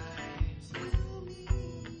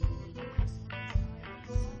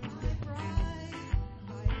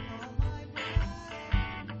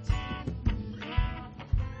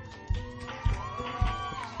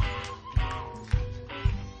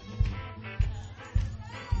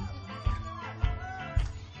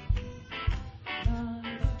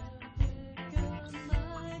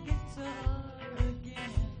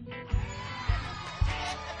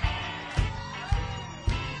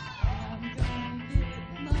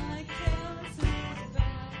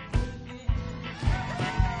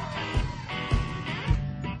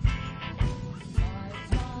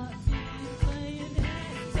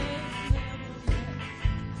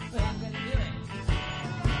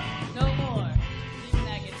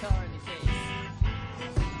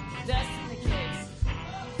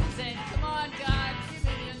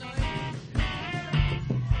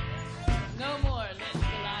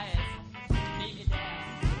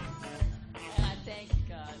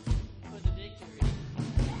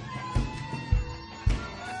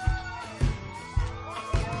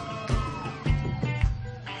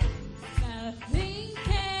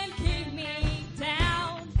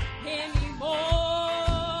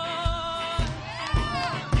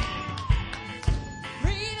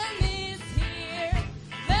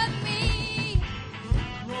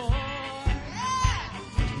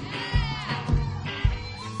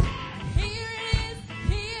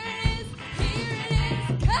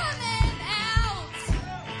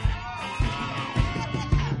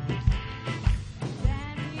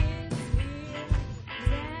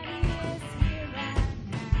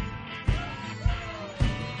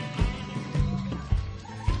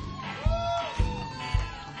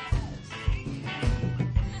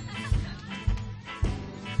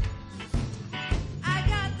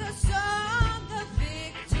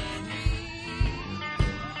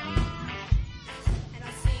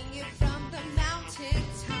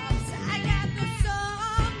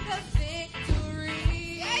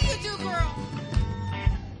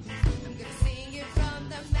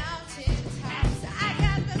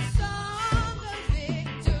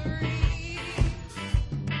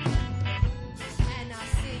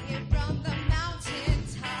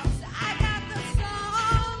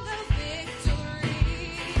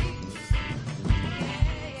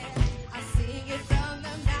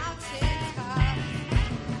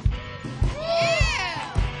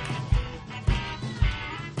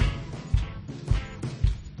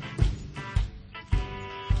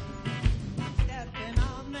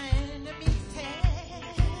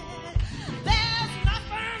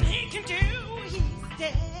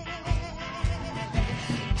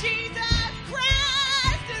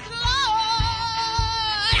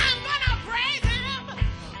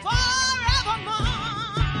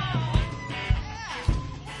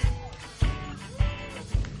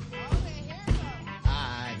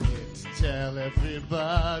tell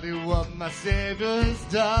everybody what my Savior's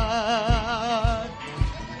done.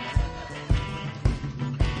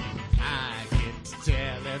 I get to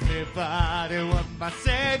tell everybody what my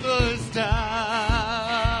Savior's done.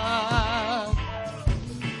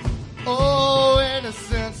 Oh,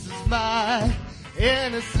 innocence is mine,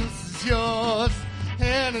 innocence is yours,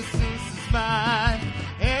 innocence is mine,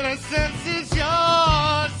 innocence is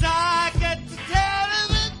yours. I get to tell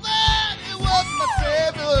everybody what my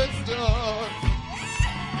Savior's done.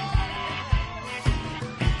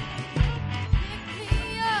 Pick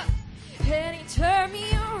me up and he turned me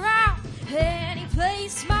around and he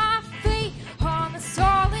placed my feet on the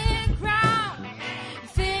solid ground.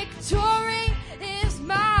 Victory is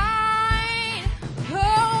mine.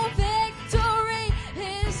 Oh, victory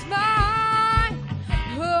is mine.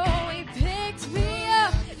 Oh, he picked me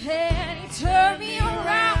up and he turned me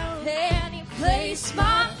around and he placed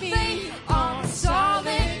my feet on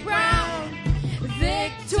solid ground.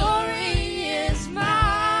 Victory is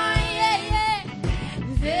mine. Yeah, yeah.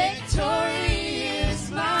 Victory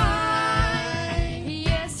is mine.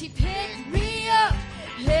 Yes, he picked me up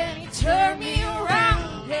and he turned me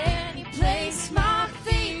around and he placed my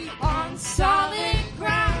feet on solid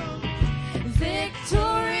ground.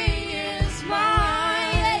 Victory is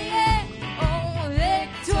mine. Yeah, yeah. Oh,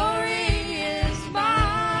 victory is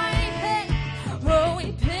mine. Hey. Oh,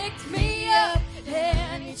 he picked me up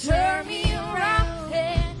and he turned me around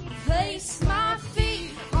and he placed my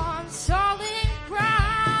feet on solid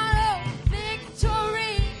ground. Oh,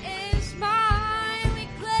 victory is mine. We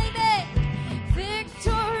claim it.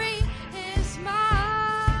 Victory is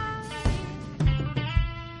mine.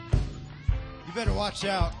 You better watch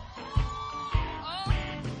out. Oh,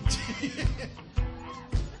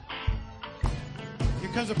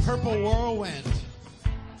 Here comes a purple whirlwind.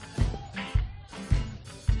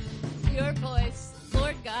 Your voice,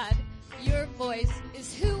 Lord God, your voice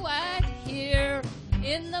is who I hear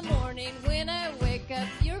in the morning when I wake up.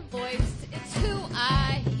 Your voice, it's who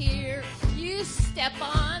I hear. You step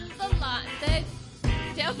on the line, the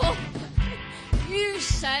devil. You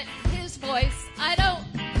shut his voice. I don't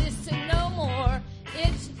listen no more.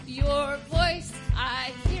 It's your voice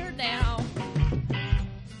I hear now.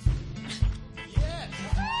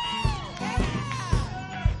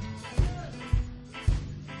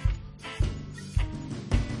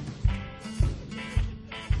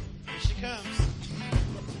 Here she comes.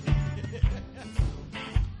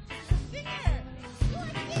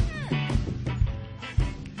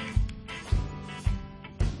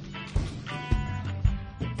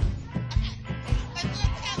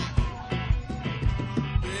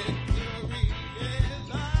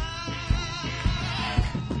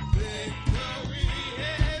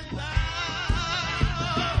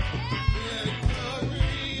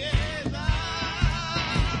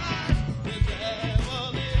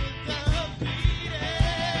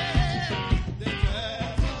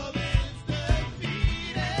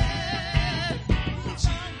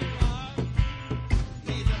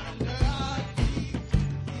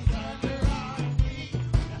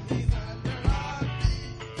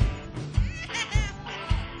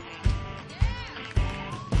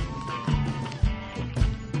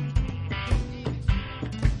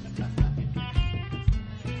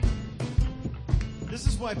 This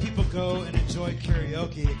is why people go and enjoy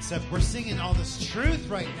karaoke, except we're singing all this truth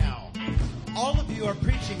right now. All of you are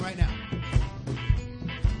preaching right now.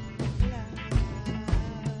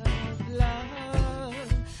 Love,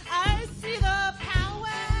 I see the power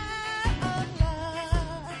of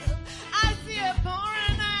love. I see it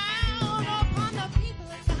pouring out upon the people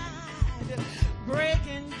of God,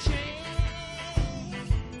 breaking chains.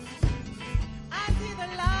 I see the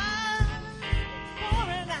love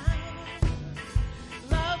pouring out,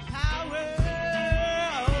 the power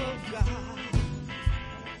of God,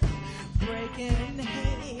 breaking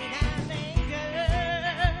hate.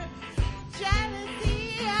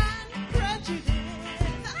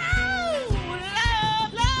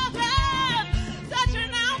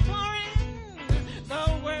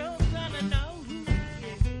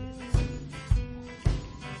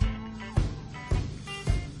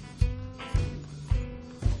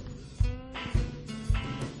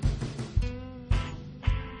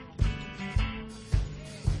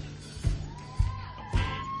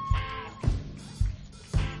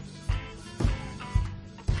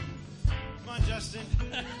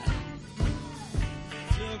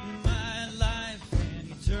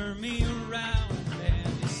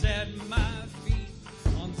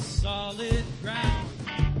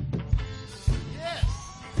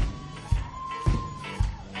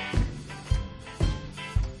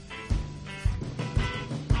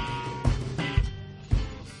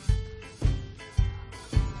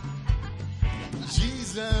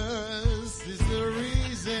 Jesus is the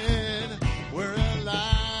reason we're alive.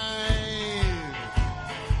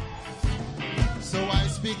 So I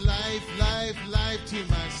speak life, life, life to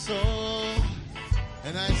my soul.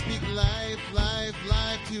 And I speak life, life,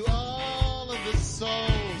 life to all of the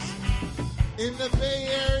souls in the Bay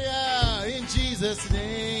Area, in Jesus'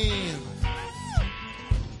 name.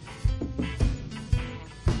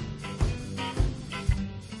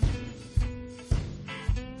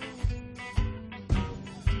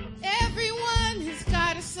 Everyone has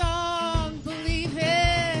got a song, believe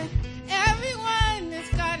it. Everyone has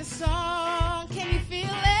got a song, can you feel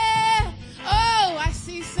it? Oh, I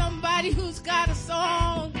see somebody who's got a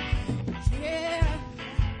song, yeah.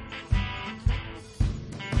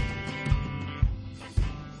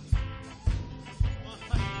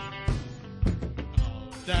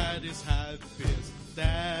 That is happiest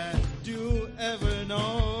that you ever know.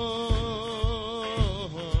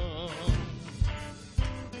 Oh,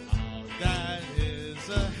 that is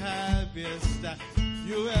the happiest that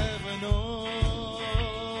you ever know.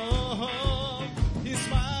 He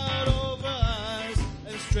smiled over us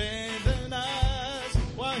and strengthened us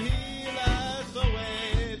while he laughed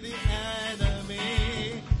away the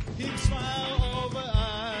enemy. He smiled over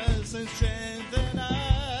us and strengthened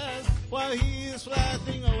us while he's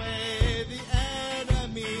laughing away the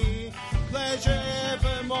enemy. Pleasure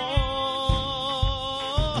evermore,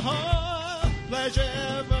 pleasure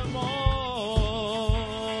evermore,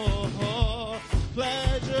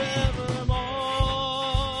 pleasure evermore,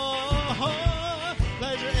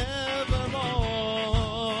 pleasure evermore.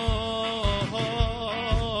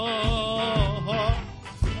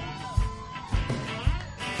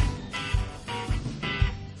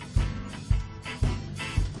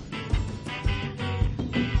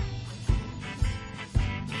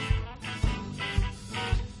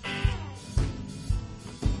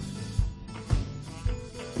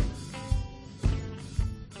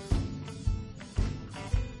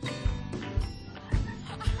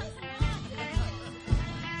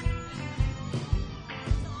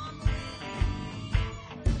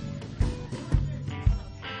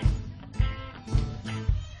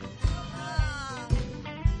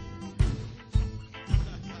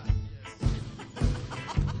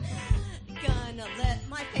 Gonna let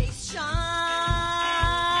my face shine.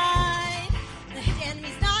 The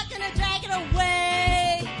enemy's not gonna drag it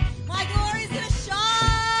away. My glory's gonna shine.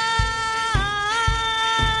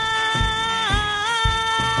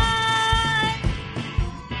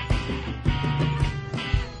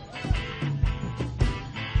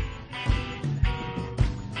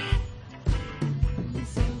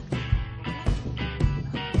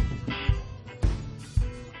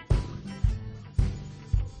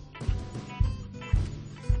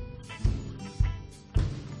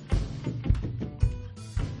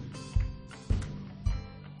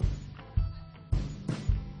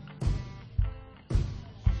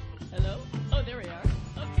 Hello? Oh, there we are.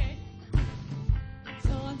 Okay.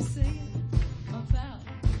 So I'm singing about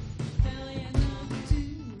bellying up to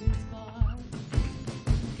his bar.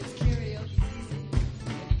 'Cause karaoke's easy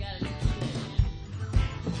when you got a tequila in you.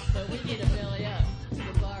 But we need to belly up to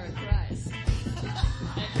the bar of Christ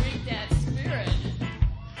and drink that spirit.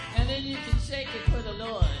 And then you can shake it for the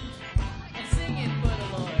Lord and sing it for the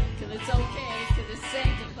Lord. 'Cause it's okay, 'cause it's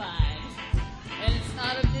sanctified. And it's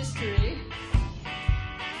not a mystery.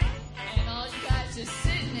 And all you guys just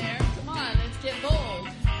sitting there, come on, let's get bold.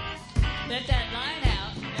 Let that line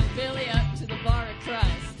out and belly up to the bar of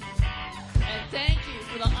Christ. And thank you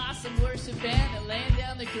for the awesome worship band and laying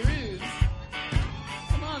down the grooves.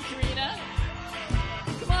 Come on, Karina.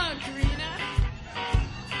 Come on, Karina.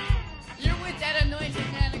 You're with that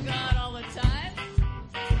anointed man of God all the time.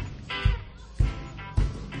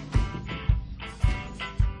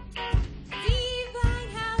 Divine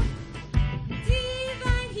health,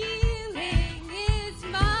 divine healing is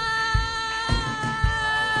mine.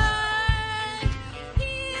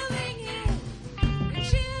 Healing is the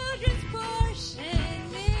children's portion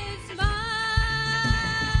is mine.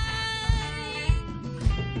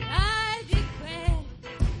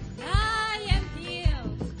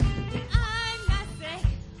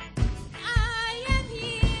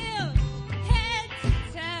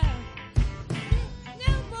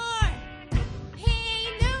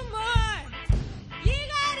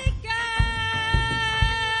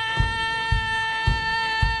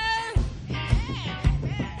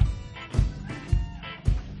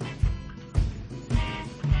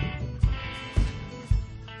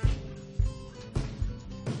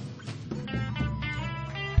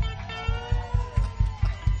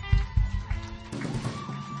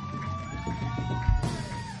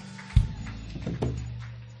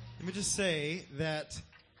 me just say that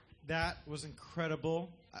was incredible.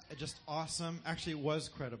 Just awesome. Actually, it was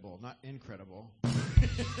credible, not incredible.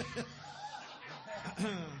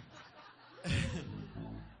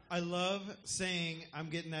 I love saying I'm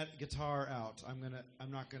getting that guitar out. I'm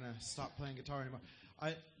not gonna stop playing guitar anymore.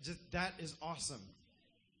 That is awesome.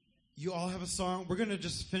 You all have a song. We're gonna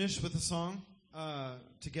just finish with a song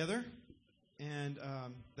together, and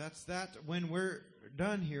that's that. When we're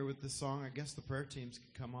done here with this song, I guess the prayer teams can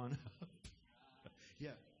come on up.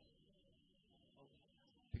 Yeah.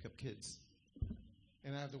 Pick up kids.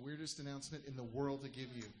 And I have the weirdest announcement in the world to give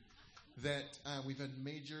you. That we've had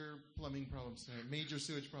major plumbing problems tonight, major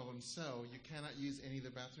sewage problems, so you cannot use any of the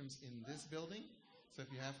bathrooms in this building. So if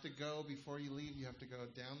you have to go before you leave, you have to go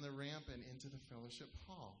down the ramp and into the fellowship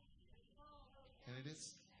hall. And it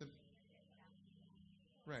is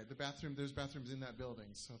the bathroom, there's bathrooms in that building,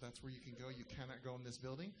 so that's where you can go. You cannot go in this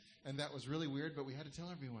building. And that was really weird, but we had to tell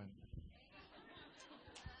everyone.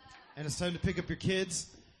 And it's time to pick up your kids.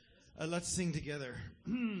 Let's sing together.